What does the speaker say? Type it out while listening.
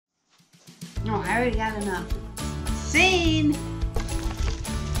Oh, I already got enough. Scene!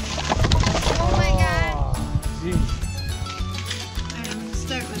 Oh my god! Geez. Alright, I'm gonna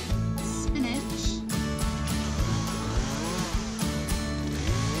start with spinach.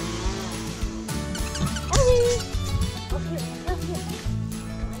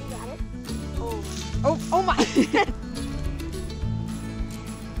 Oh my!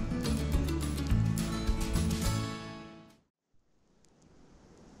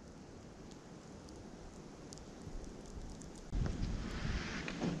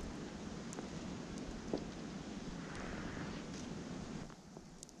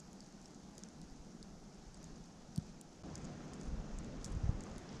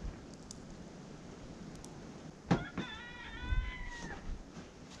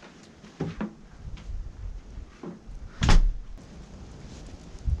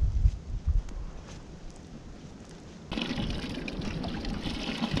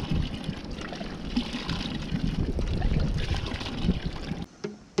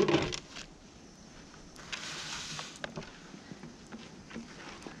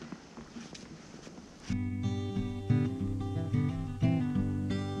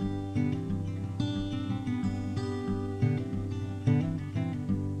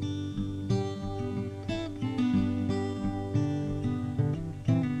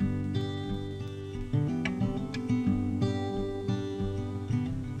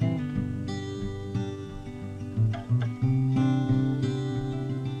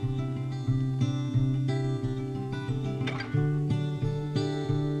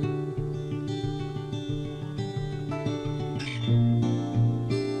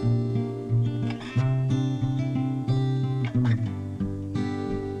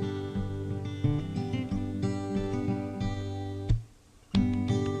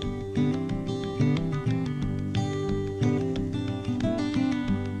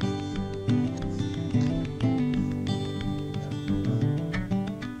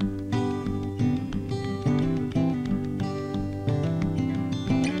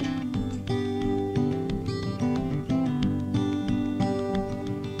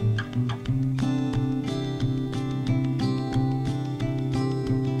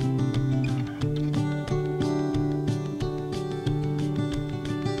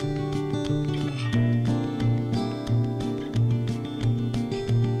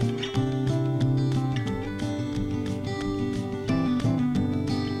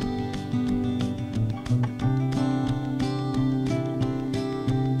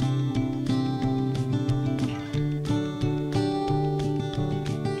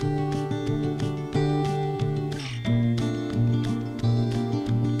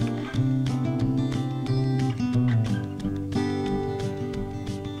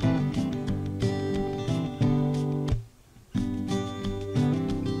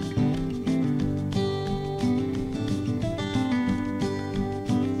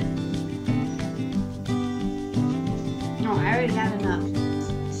 Oh, I already got enough.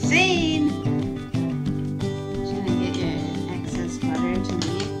 Scene! Trying to get your excess butter to me.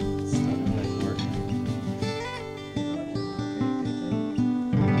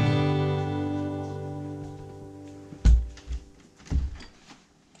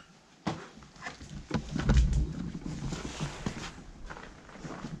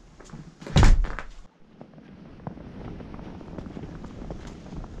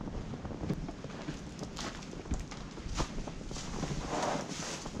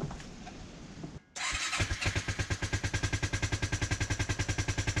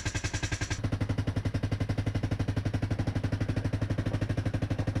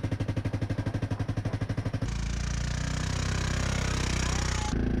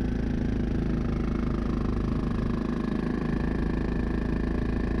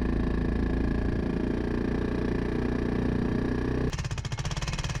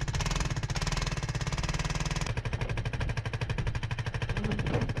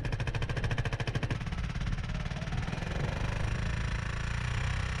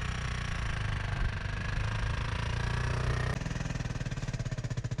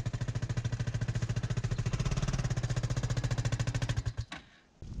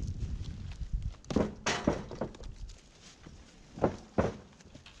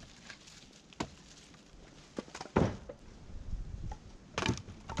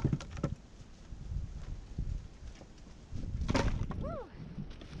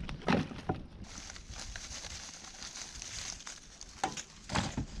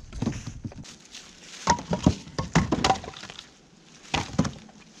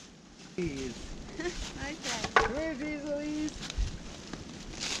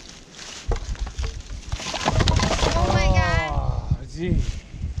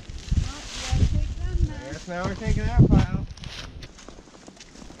 now we're taking that pile.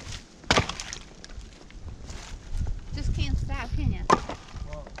 Just can't stop, can you?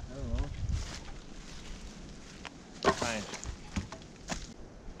 Well, I don't know. Fine.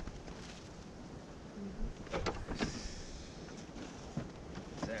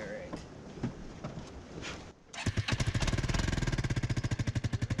 Is that right?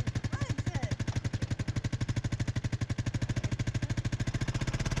 What is it?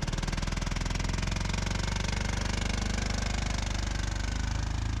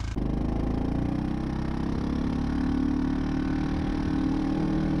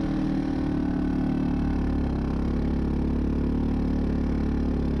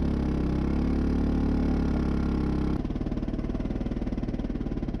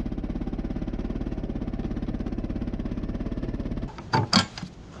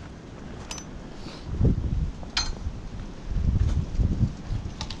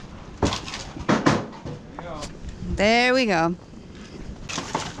 There we go.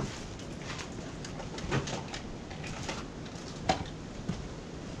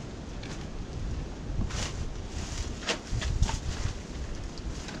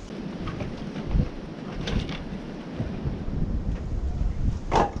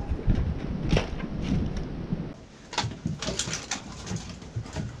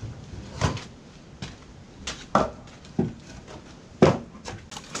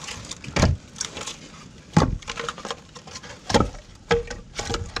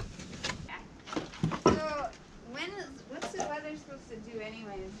 What's the weather supposed to do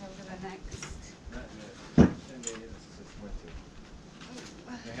anyways over the next? Not good. 10 days, it's just winter.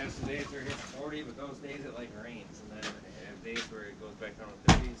 They have some days where it hits 40, but those days it like rains, and then they have days where it goes back down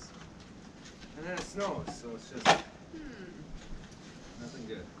to 30s, and then it snows, so it's just nothing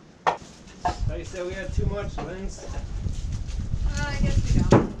good. So you said we had too much, Linz? Well, I guess we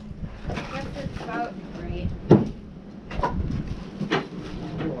don't. I guess it's about right.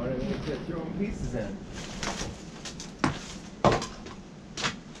 Why don't we quit throwing pieces in?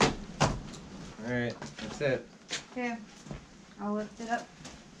 Alright, that's it. Okay, I'll lift it up.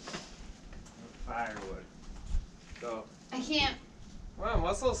 Firewood. Go. I can't. Come on,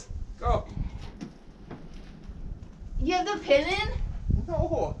 muscles. Go. You have the pin in?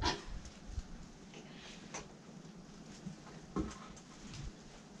 No.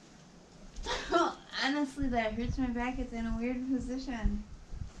 Honestly, that hurts my back. It's in a weird position.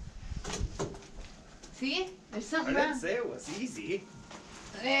 See? There's I something didn't wrong. say it was easy.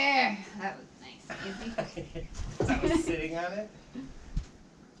 There. That was nice. Easy. I was sitting on it.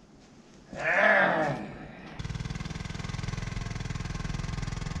 Ah.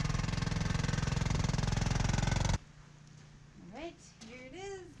 Alright, here it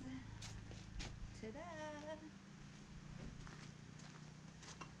is. Ta-da!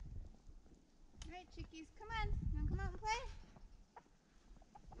 Alright, chickies, come on. You wanna come out and play?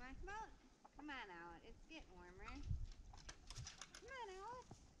 You wanna come out? Come on out. It's getting warmer. Come on out.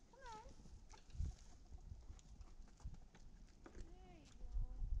 Come on. There you go.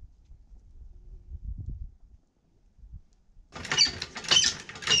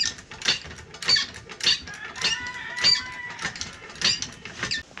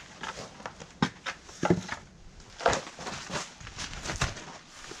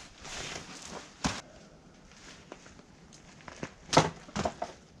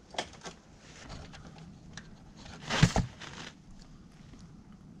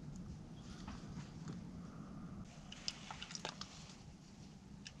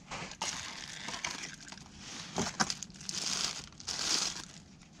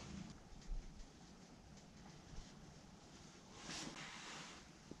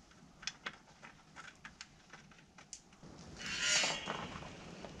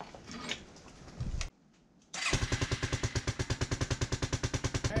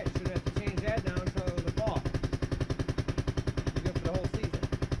 Alright, so we have to change that down until the fall. Good for the whole season.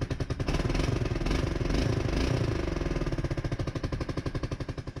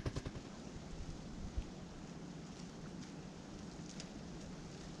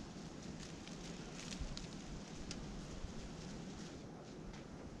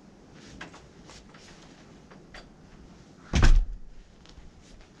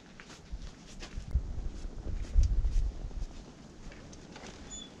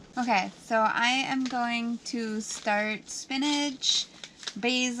 Okay, so I am going to start spinach,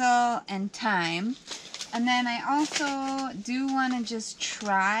 basil, and thyme. And then I also do want to just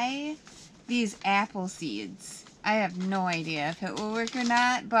try these apple seeds. I have no idea if it will work or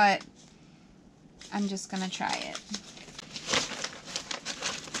not, but I'm just going to try it.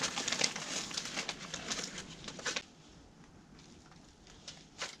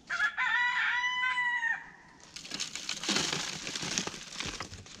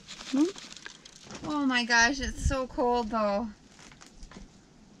 my gosh, it's so cold though.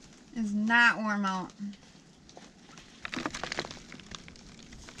 It's not warm out.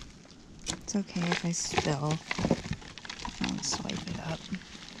 It's okay if I spill. I'll swipe it up.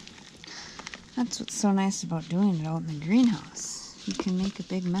 That's what's so nice about doing it out in the greenhouse. You can make a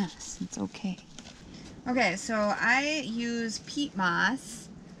big mess. It's okay. Okay, so I use peat moss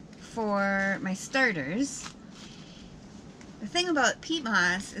for my starters. The thing about peat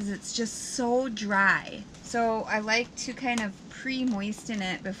moss is it's just so dry. So I like to kind of pre-moisten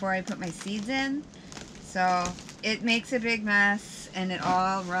it before I put my seeds in. So it makes a big mess and it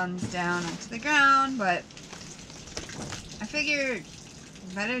all runs down onto the ground, but I figured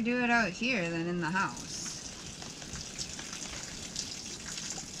better do it out here than in the house.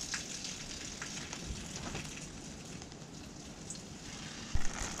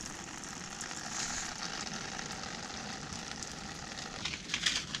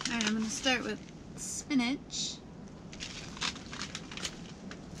 Alright, I'm going to start with spinach.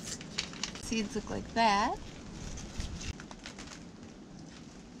 Seeds look like that.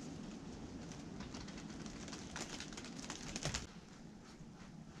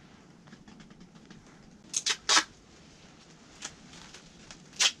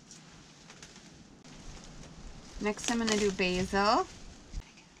 Next I'm going to do basil.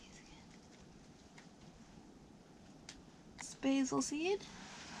 It's basil seed.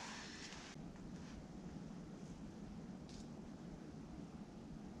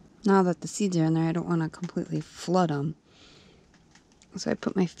 Now that the seeds are in there, I don't want to completely flood them. So I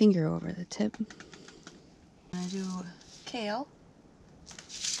put my finger over the tip. I do kale.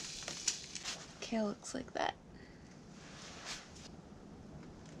 Kale looks like that.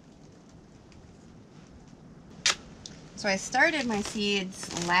 So I started my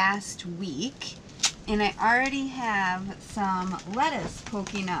seeds last week, and I already have some lettuce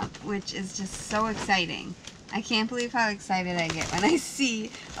poking up, which is just so exciting. I can't believe how excited I get when I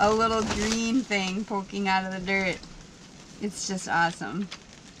see a little green thing poking out of the dirt. It's just awesome.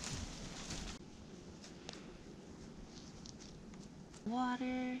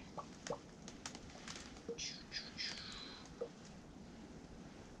 Water.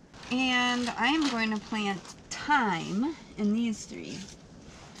 And I am going to plant thyme in these three.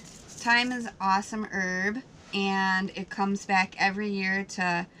 Thyme is an awesome herb, and it comes back every year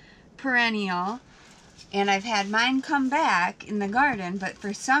to perennial. And I've had mine come back in the garden, but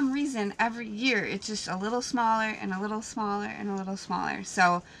for some reason every year it's just a little smaller and a little smaller and a little smaller.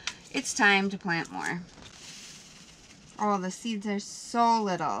 So it's time to plant more. Oh, the seeds are so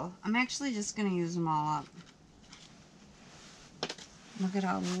little. I'm actually just going to use them all up. Look at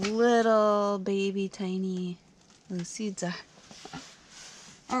how little baby tiny those seeds are.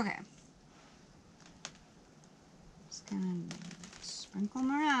 Okay. Just gonna sprinkle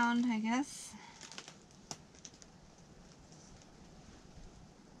them around, I guess.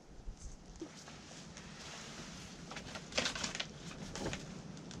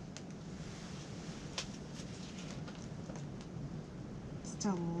 Just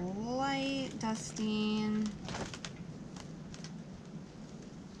a light dusting.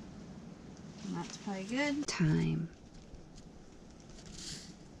 And that's probably good. Thyme.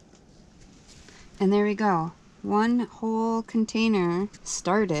 And there we go. One whole container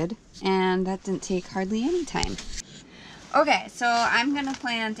started, and that didn't take hardly any time. Okay, so I'm gonna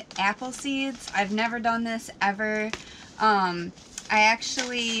plant apple seeds. I've never done this ever. I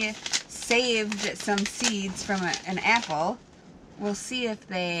actually saved some seeds from an apple. We'll see if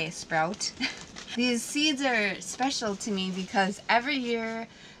they sprout. These seeds are special to me because every year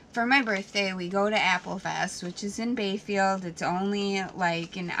for my birthday we go to Apple Fest, which is in Bayfield. It's only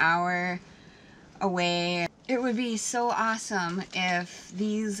like an hour away. It would be so awesome if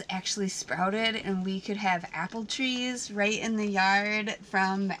these actually sprouted and we could have apple trees right in the yard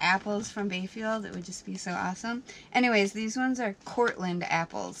from the apples from Bayfield. It would just be so awesome. Anyways, these ones are Cortland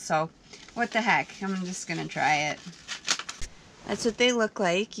apples, so what the heck, I'm just gonna try it. That's what they look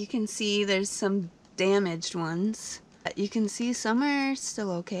like. You can see there's some damaged ones. You can see some are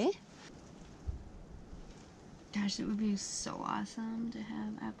still okay. Gosh, it would be so awesome to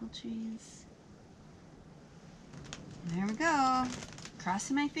have apple trees. There we go.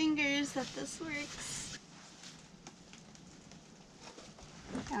 Crossing my fingers that this works.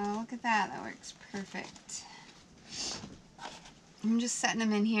 Oh, look at that. That works perfect. I'm just setting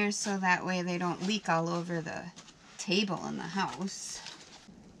them in here so that way they don't leak all over the table in the house.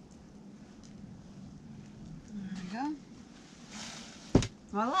 There we go.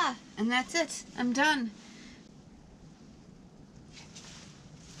 Voila. And that's it. I'm done.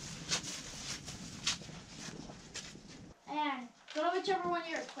 And go to whichever one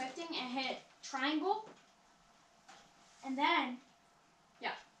you're equipping and hit triangle. And then,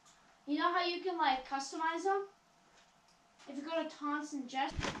 yeah. You know how you can like customize them? If you go to taunts and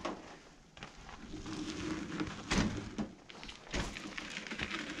jest.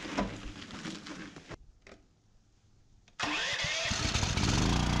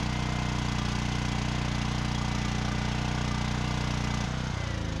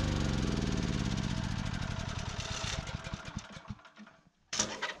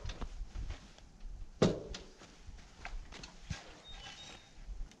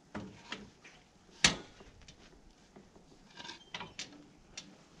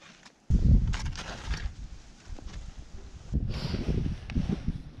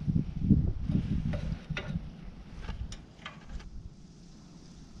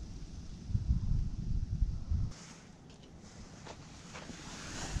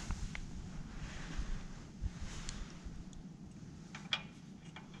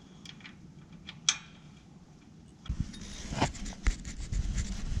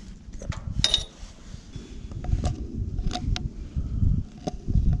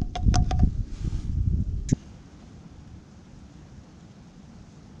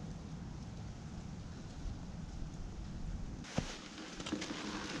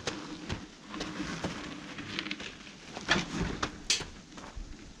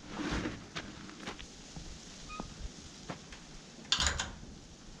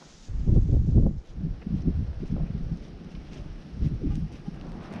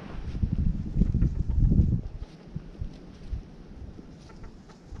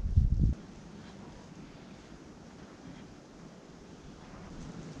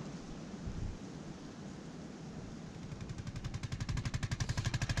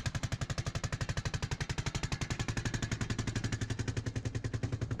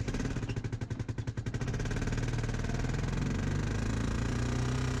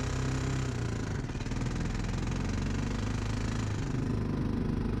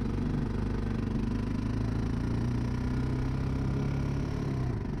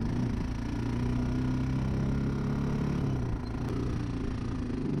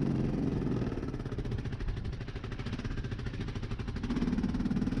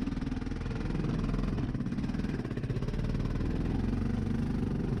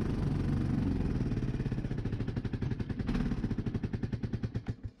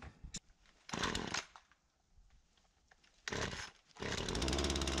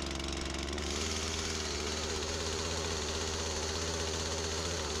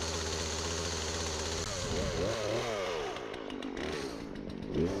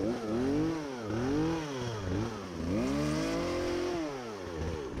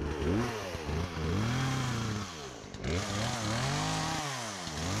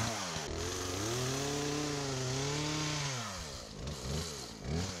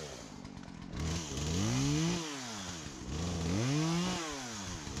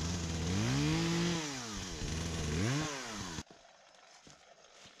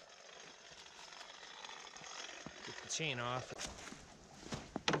 Chain off.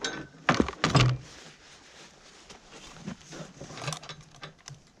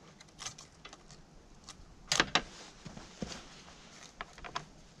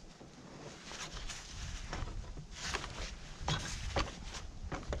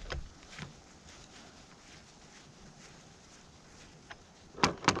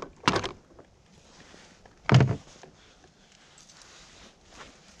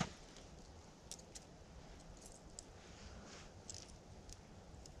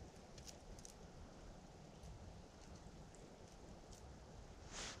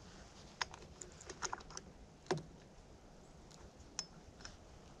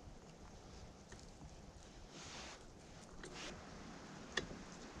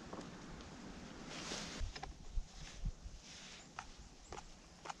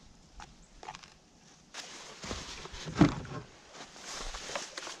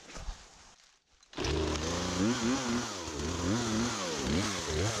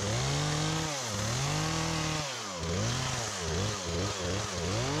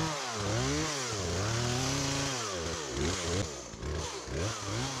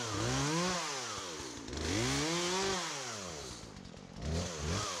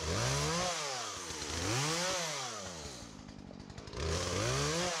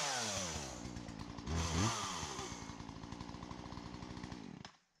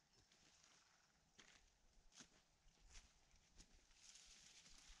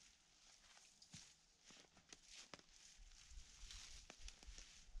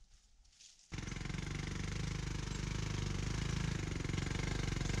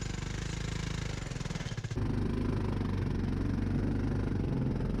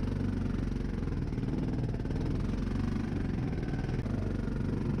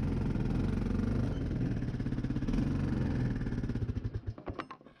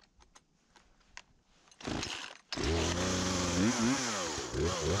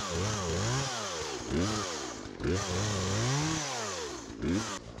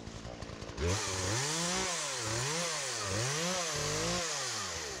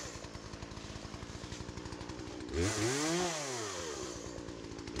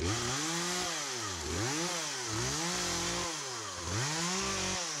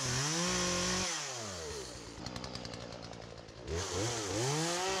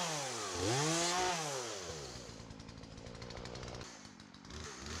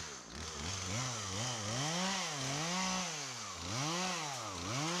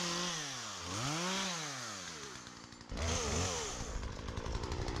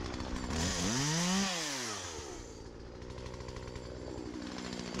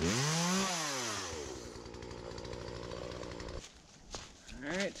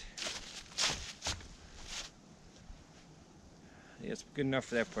 Alright. Yeah, it's good enough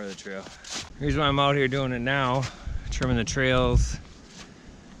for that part of the trail. Here's why I'm out here doing it now, trimming the trails,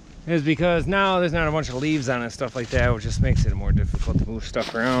 is because now there's not a bunch of leaves on it and stuff like that, which just makes it more difficult to move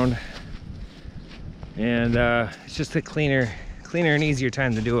stuff around. And it's just a cleaner and easier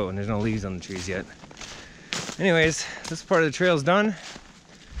time to do it when there's no leaves on the trees yet. Anyways, this part of the trail's done.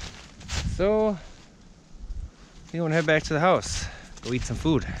 So, I think I'm gonna head back to the house, go eat some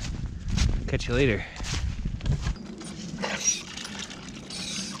food. Catch you later.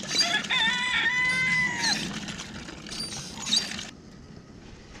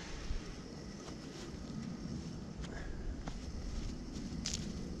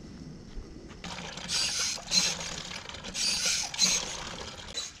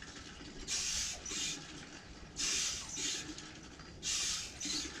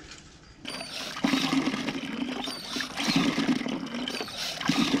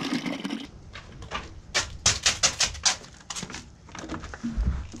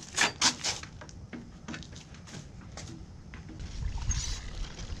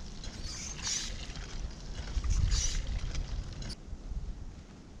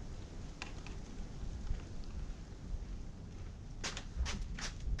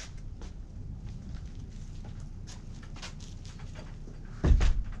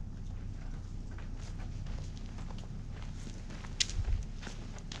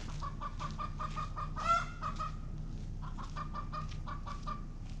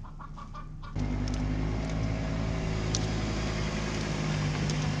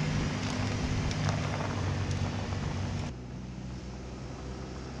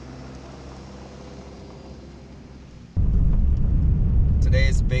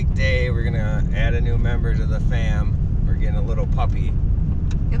 Today's a big day. We're gonna add a new member to the fam. We're getting a little puppy,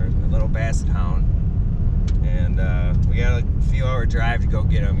 Yep. or a little basset hound, and we got a few hour drive to go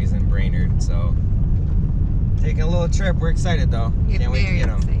get him. He's in Brainerd, so taking a little trip. We're excited though. You're Can't wait to very get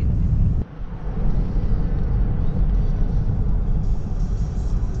him. excited.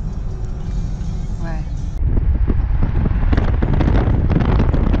 What?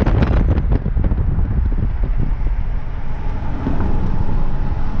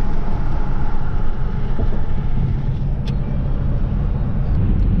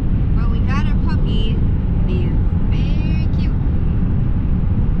 Well, we got our puppy. He's very cute.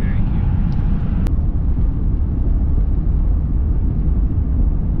 Very cute.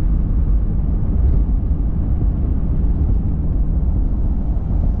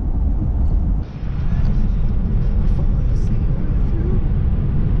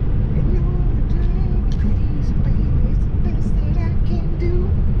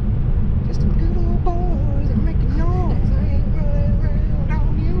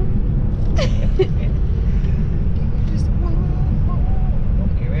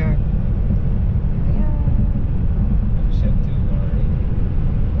 Here we are. There's a ship too already.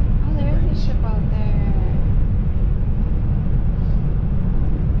 Oh, there is a ship out there.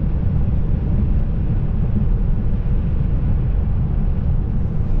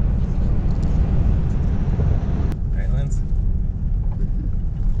 Alright, Linz.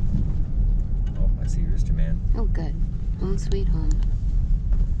 Oh, I see Rooster Man. Oh, good. Home sweet home.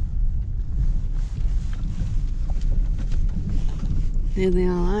 There they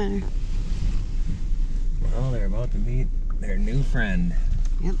all are. Well, they're about to meet their new friend.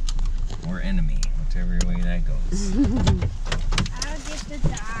 Yep. Or enemy, whichever way that goes. I'll get the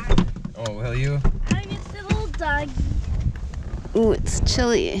dog. Oh, will you? I'll get the little dog. Ooh, it's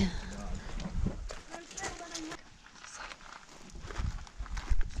chilly.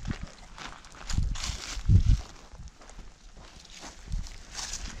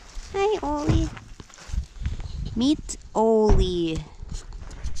 Hi, Oli. Meet Oli.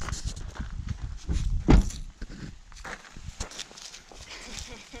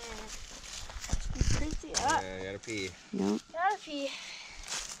 Pretty up. I gotta pee. Yep. Gotta pee.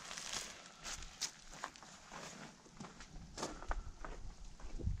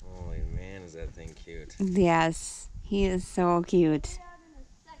 cute. Yes, he is so cute.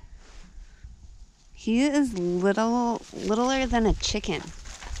 He is littler than a chicken.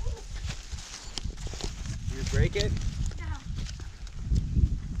 You break it? Yeah.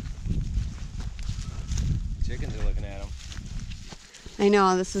 Chickens are looking at him. I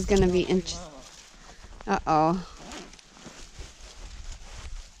know, this is gonna be interesting. Uh-oh.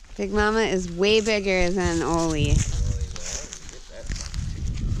 Big Mama is way bigger than Oli.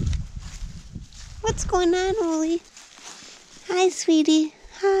 What's going on, Oli? Hi, sweetie.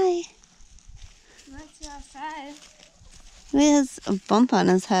 Hi. Let's go outside. He has a bump on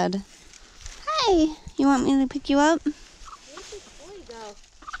his head. Hi. You want me to pick you up? Where'd this boy go?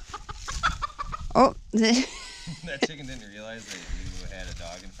 Oh. That chicken didn't realize that you had a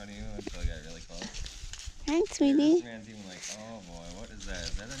dog in front of you until it got really close. Hi, sweetie. This man's even like, oh boy, what is that?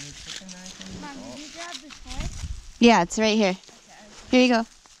 Is that a new chicken I think? Mom, Oh. did you grab the toy? Yeah, it's right here. Here you go.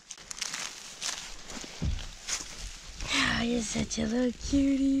 Oh, you're such a little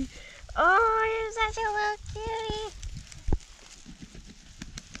cutie. Oh, you're such a little cutie.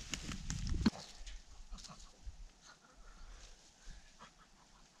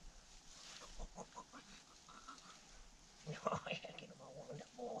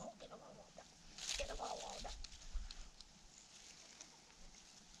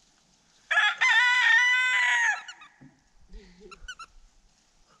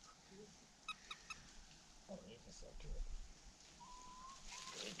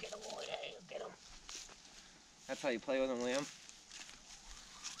 That's how you play with them, Liam.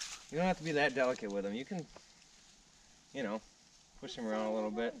 You don't have to be that delicate with them. You can, you know, push him around a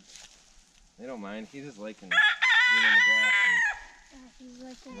little bit. They don't mind. He's just liking being in the grass He's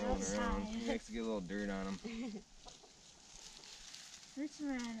like and rolling around. He likes to get a little dirt on him. This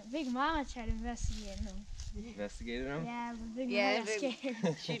man, Big Mama tried to investigate him. Investigated him? Yeah, but Big Yeah, Mama got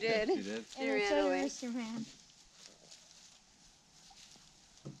scared. She did. She did? She And ran so did away. Mr. Man.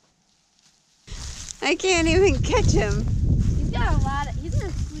 I can't even catch him. He's got a lot of, he's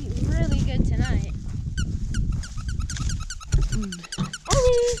gonna sleep really good tonight.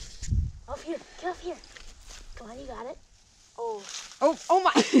 Ollie! Up here, get up here. Come on, you got it. Oh. Oh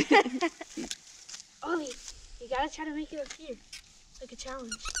my. Ollie, you gotta try to make it up here. It's like a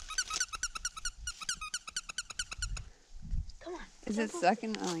challenge. Come on. Is it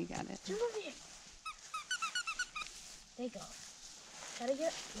sucking? Oh, you got it. Jump over here. There you go. Gotta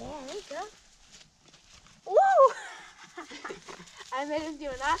get, yeah, there you go. Woo! I made him do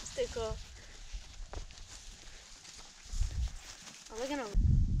an obstacle. Oh, look at him.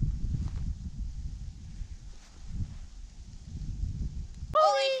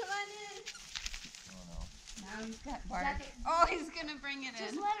 Ollie! Come on in. Oh no. Now he's got bark. Oh, he's gonna bring it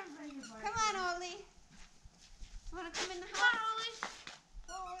Just in. let him bring it back. Come on, Oli. Wanna come in the house?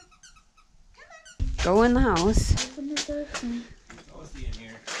 Go in the house. Open the door for me. Toasty in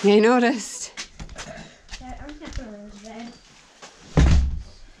here. I noticed. Yeah, I'm gonna put him in his bed.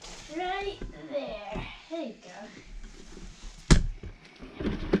 Right there. There you go.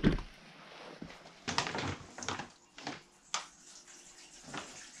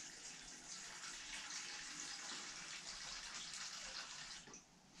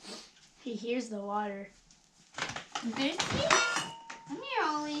 He hears the water. Did he? Come here,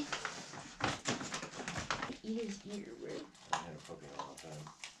 Oli. Eat his ear, bro. I had a puppy all the time.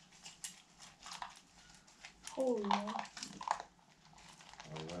 Holy no.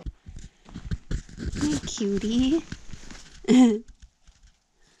 Oh, wow. Hi, cutie.